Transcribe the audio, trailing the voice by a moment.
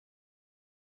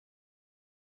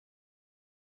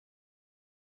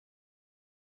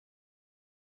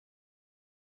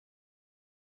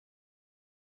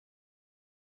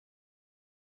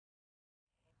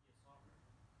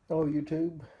Hello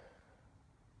YouTube.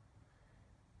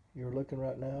 You're looking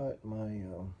right now at my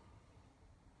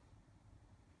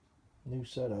new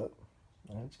setup.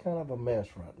 It's kind of a mess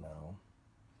right now,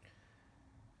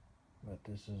 but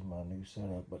this is my new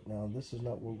setup. But now this is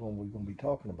not what we're going to be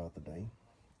talking about today.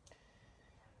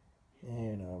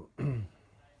 And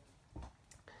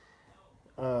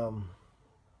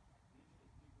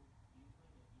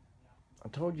I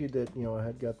told you that I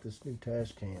had got this new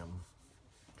Tascam,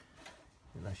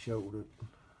 and I showed it.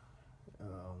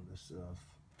 This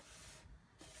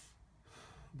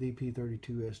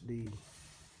DP-32SD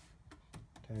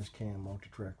Tascam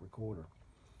multi-track recorder,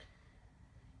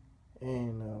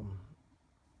 and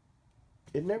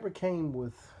it never came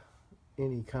with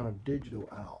any kind of digital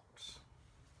outs.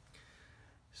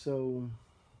 So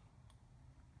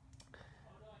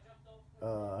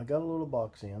I got a little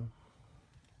box in,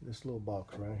 this little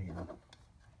box right here.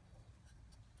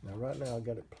 Now right now I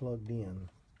got it plugged in,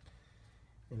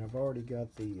 and I've already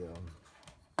got the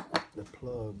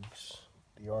plugs,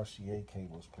 the RCA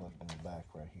cables plugged in the back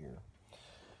right here.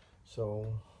 So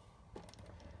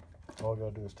all I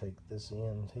gotta do is take this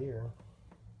end here,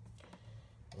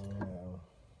 and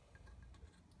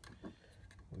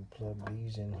we plug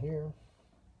these in here.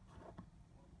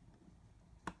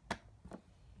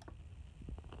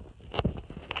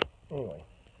 Anyway,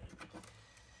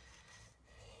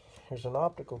 there's an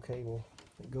optical cable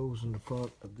that goes in the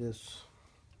front of this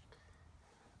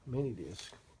mini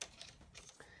disc,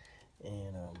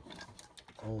 and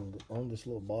on this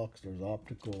little box there's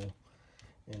optical,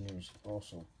 and there's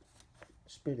also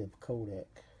spit of coax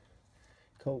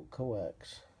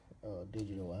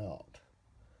digital out.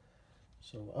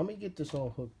 So I'm gonna get this all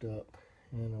hooked up,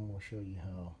 and I'm gonna show you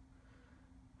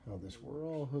how this works.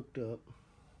 We're all hooked up.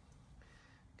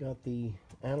 Got the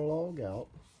analog out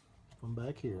from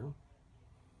back here,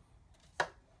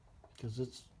 because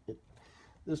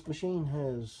this machine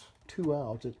has two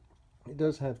outs. It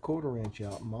does have 1/4 inch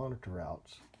out monitor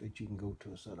outs that you can go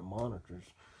to a set of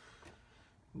monitors,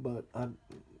 but I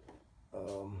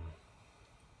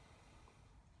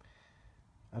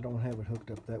don't have it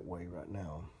hooked up that way right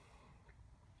now.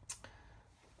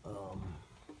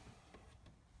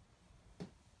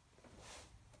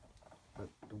 But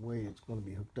the way it's going to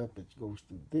be hooked up, it goes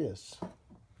through this,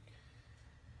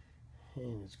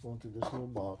 and it's going through this little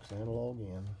box, analog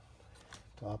in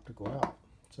to optical out.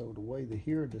 So the way to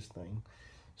hear this thing,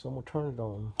 so I'm going to turn it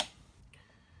on,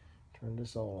 turn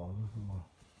this all on. I'm going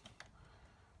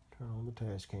to turn on the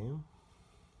Tascam,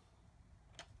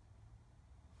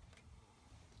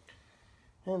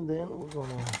 and then we're going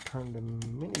to turn the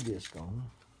mini disc on.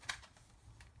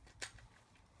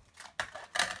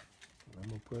 I'm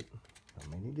going to put a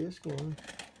mini disc in.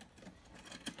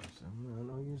 I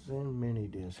know you're saying mini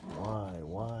disc. Why?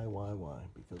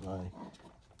 Because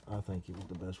I think it was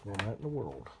the best format in the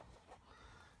world,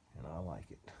 and I like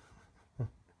it.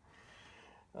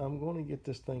 I'm going to get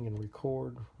this thing and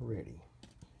record ready.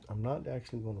 I'm not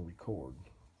actually going to record.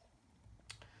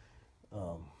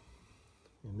 And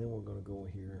then we're going to go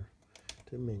here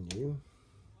to menu,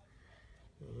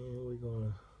 and we're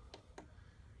going to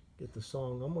get the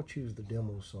song. I'm going to choose the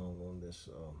demo song on this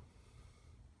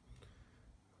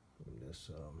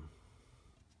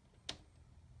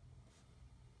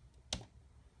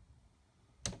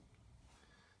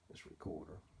this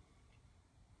recorder.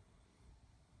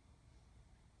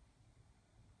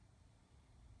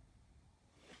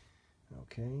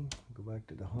 Okay, go back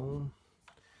to the home.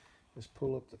 Let's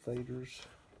pull up the faders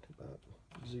to about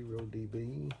 0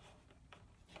 dB.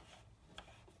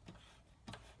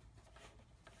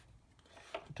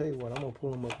 I'll tell you what, I'm going to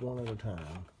pull them up one at a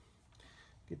time.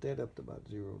 Get that up to about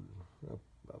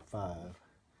about 5.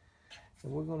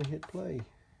 And we're going to hit play.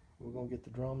 We're going to get the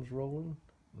drums rolling,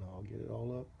 and I'll get it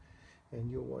all up.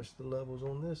 And you'll watch the levels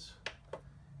on this.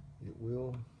 It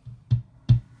will.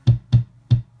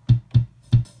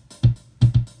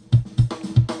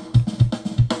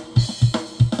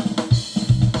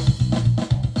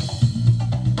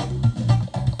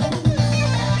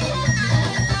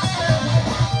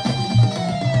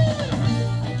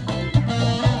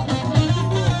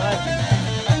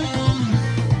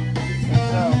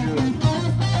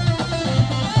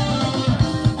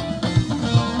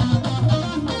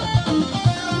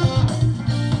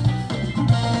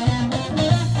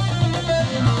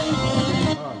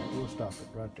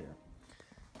 Right there.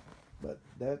 But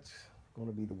that's going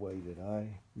to be the way that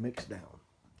I mix down.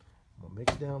 I'm going to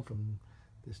mix down from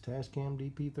this Tascam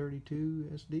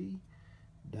DP-32SD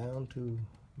down to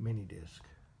mini disc,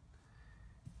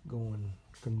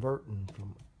 converting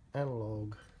from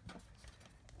analog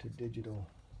to digital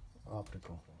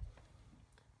optical.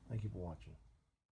 Thank you for watching.